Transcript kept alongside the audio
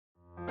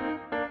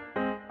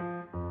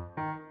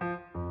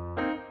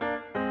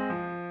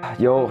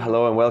Yo,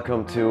 hello and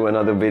welcome to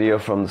another video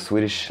from the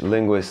Swedish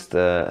linguist,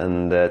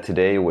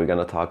 today we're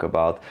gonna talk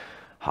about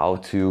how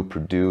to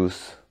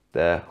produce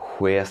the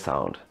hui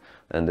sound,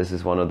 and this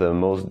is one of the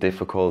most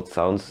difficult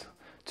sounds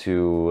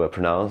to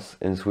pronounce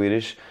in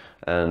Swedish,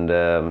 and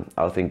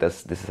I think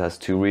this has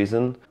two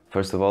reasons.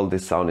 First of all,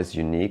 this sound is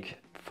unique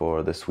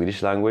for the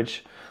Swedish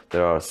language.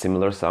 There are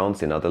similar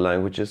sounds in other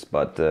languages,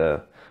 but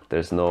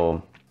there's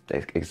no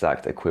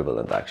exact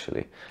equivalent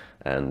actually.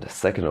 And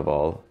second of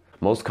all,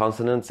 most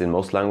consonants in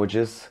most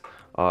languages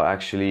are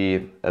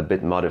actually a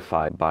bit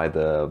modified by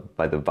the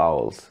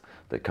vowels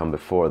that come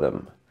before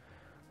them,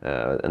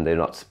 and they're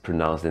not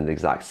pronounced in the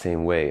exact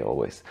same way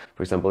always.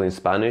 For example, in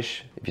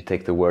Spanish, if you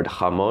take the word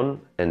jamón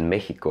and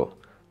Mexico,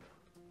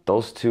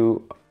 those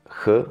two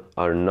h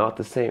are not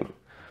the same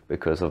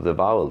because of the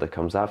vowel that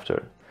comes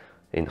after.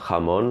 In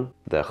jamón,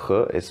 the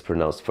h is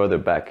pronounced further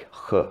back,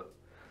 h,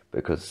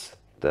 because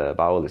the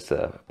vowel is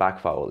a back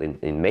vowel.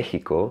 In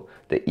Mexico,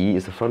 the e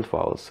is a front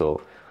vowel,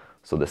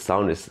 so the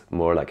sound is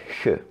more like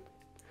h.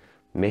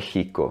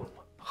 Mexico,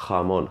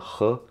 jamón,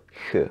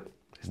 h.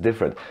 It's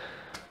different.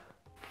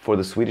 For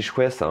the Swedish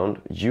hui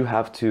sound, you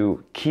have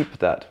to keep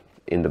that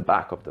in the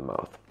back of the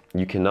mouth.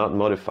 You cannot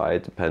modify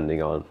it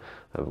depending on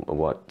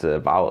what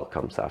vowel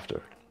comes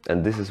after.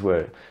 And this is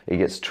where it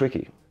gets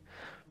tricky.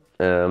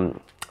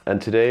 And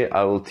today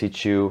I will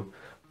teach you,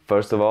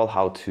 first of all,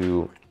 how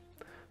to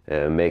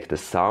make the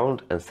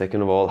sound, and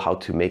second of all, how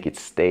to make it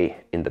stay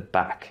in the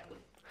back.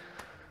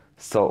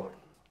 So,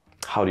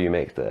 how do you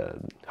make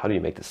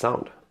the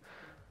sound?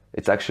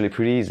 It's actually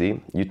pretty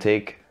easy. You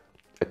take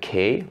a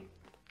k,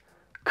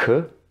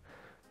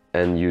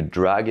 and you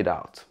drag it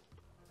out,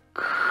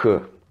 k,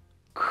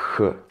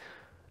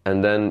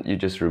 and then you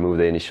just remove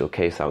the initial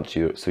k sound,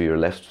 so you're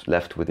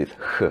left with it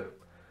h.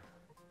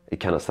 It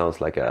kind of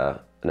sounds like an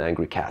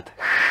angry cat.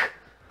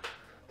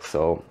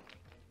 So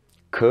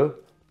k,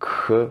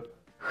 h.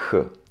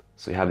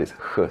 So you have this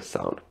h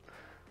sound.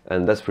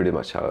 And that's pretty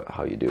much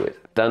how you do it.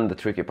 Then the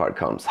tricky part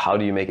comes. How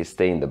do you make it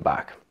stay in the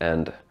back?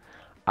 And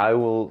I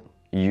will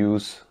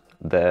use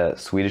the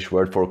Swedish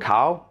word for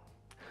cow,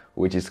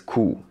 which is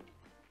ko.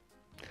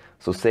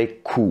 So say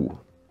ko,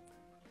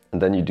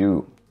 and then you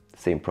do the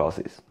same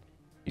process.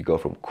 You go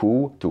from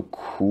ko to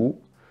ku,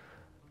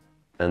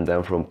 and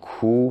then from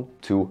ku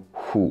to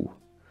hu.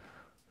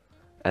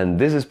 And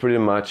this is pretty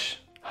much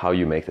how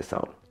you make the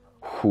sound,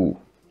 hu.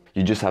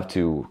 You just have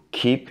to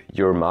keep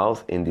your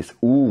mouth in this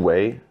u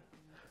way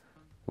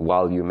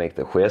while you make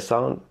the hui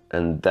sound,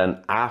 and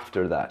then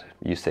after that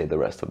you say the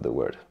rest of the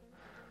word.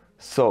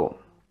 So,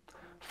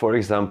 for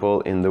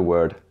example, in the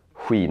word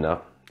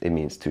skina, it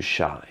means to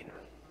shine.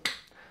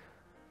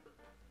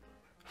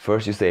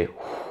 First you say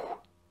hu,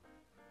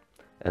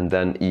 and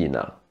then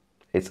ina.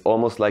 It's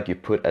almost like you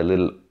put a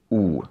little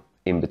u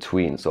in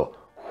between, so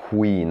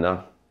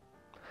skina.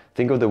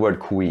 Think of the word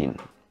queen.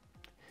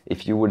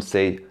 If you would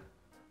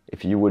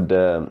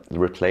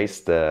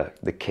replace the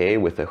k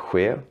with a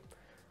hui,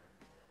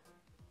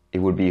 it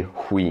would be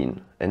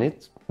queen, and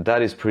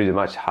that is pretty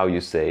much how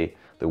you say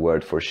the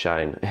word for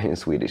shine in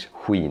Swedish,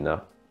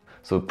 skina.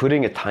 So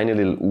putting a tiny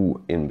little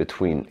u in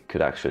between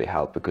could actually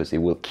help, because it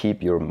will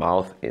keep your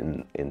mouth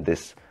in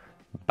this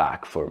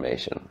back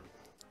formation.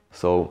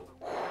 So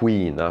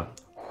skina,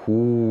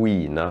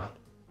 huina,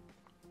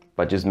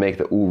 but just make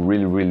the u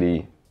really,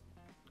 really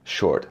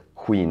short,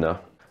 skina.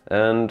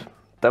 And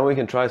then we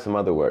can try some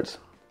other words.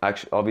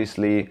 Actually,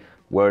 obviously,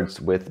 words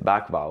with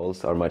back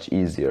vowels are much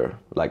easier,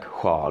 like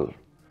sjal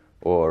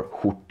or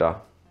skjorta,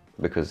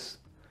 because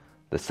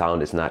the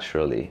sound is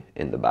naturally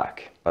in the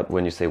back. But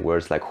when you say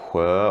words like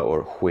sjö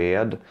or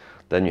sked,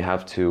 then you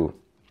have to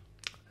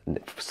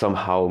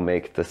somehow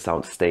make the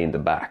sound stay in the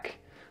back.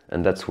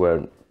 And that's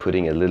where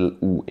putting a little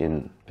u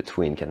in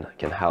between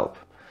can help.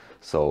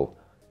 So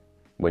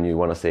when you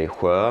want to say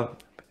sjö,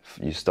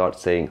 you start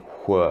saying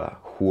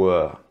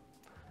sjö,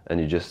 and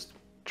you just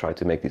try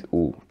to make this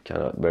u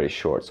kind of very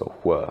short. So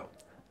sjö,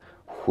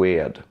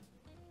 sked,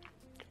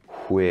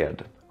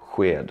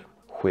 sked.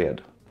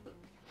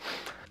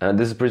 And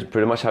this is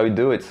pretty much how you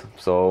do it.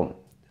 So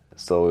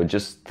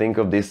just think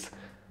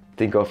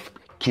of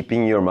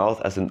keeping your mouth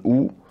as an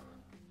u,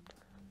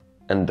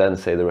 and then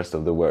say the rest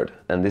of the word.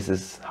 And this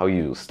is how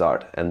you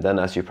start. And then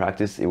as you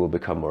practice, it will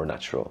become more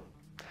natural.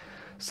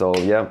 So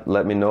yeah,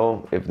 let me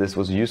know if this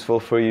was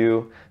useful for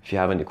you. If you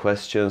have any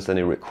questions,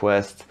 any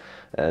requests,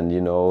 and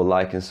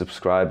like and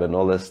subscribe and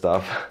all that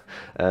stuff.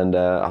 And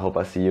I hope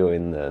I see you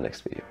in the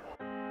next video.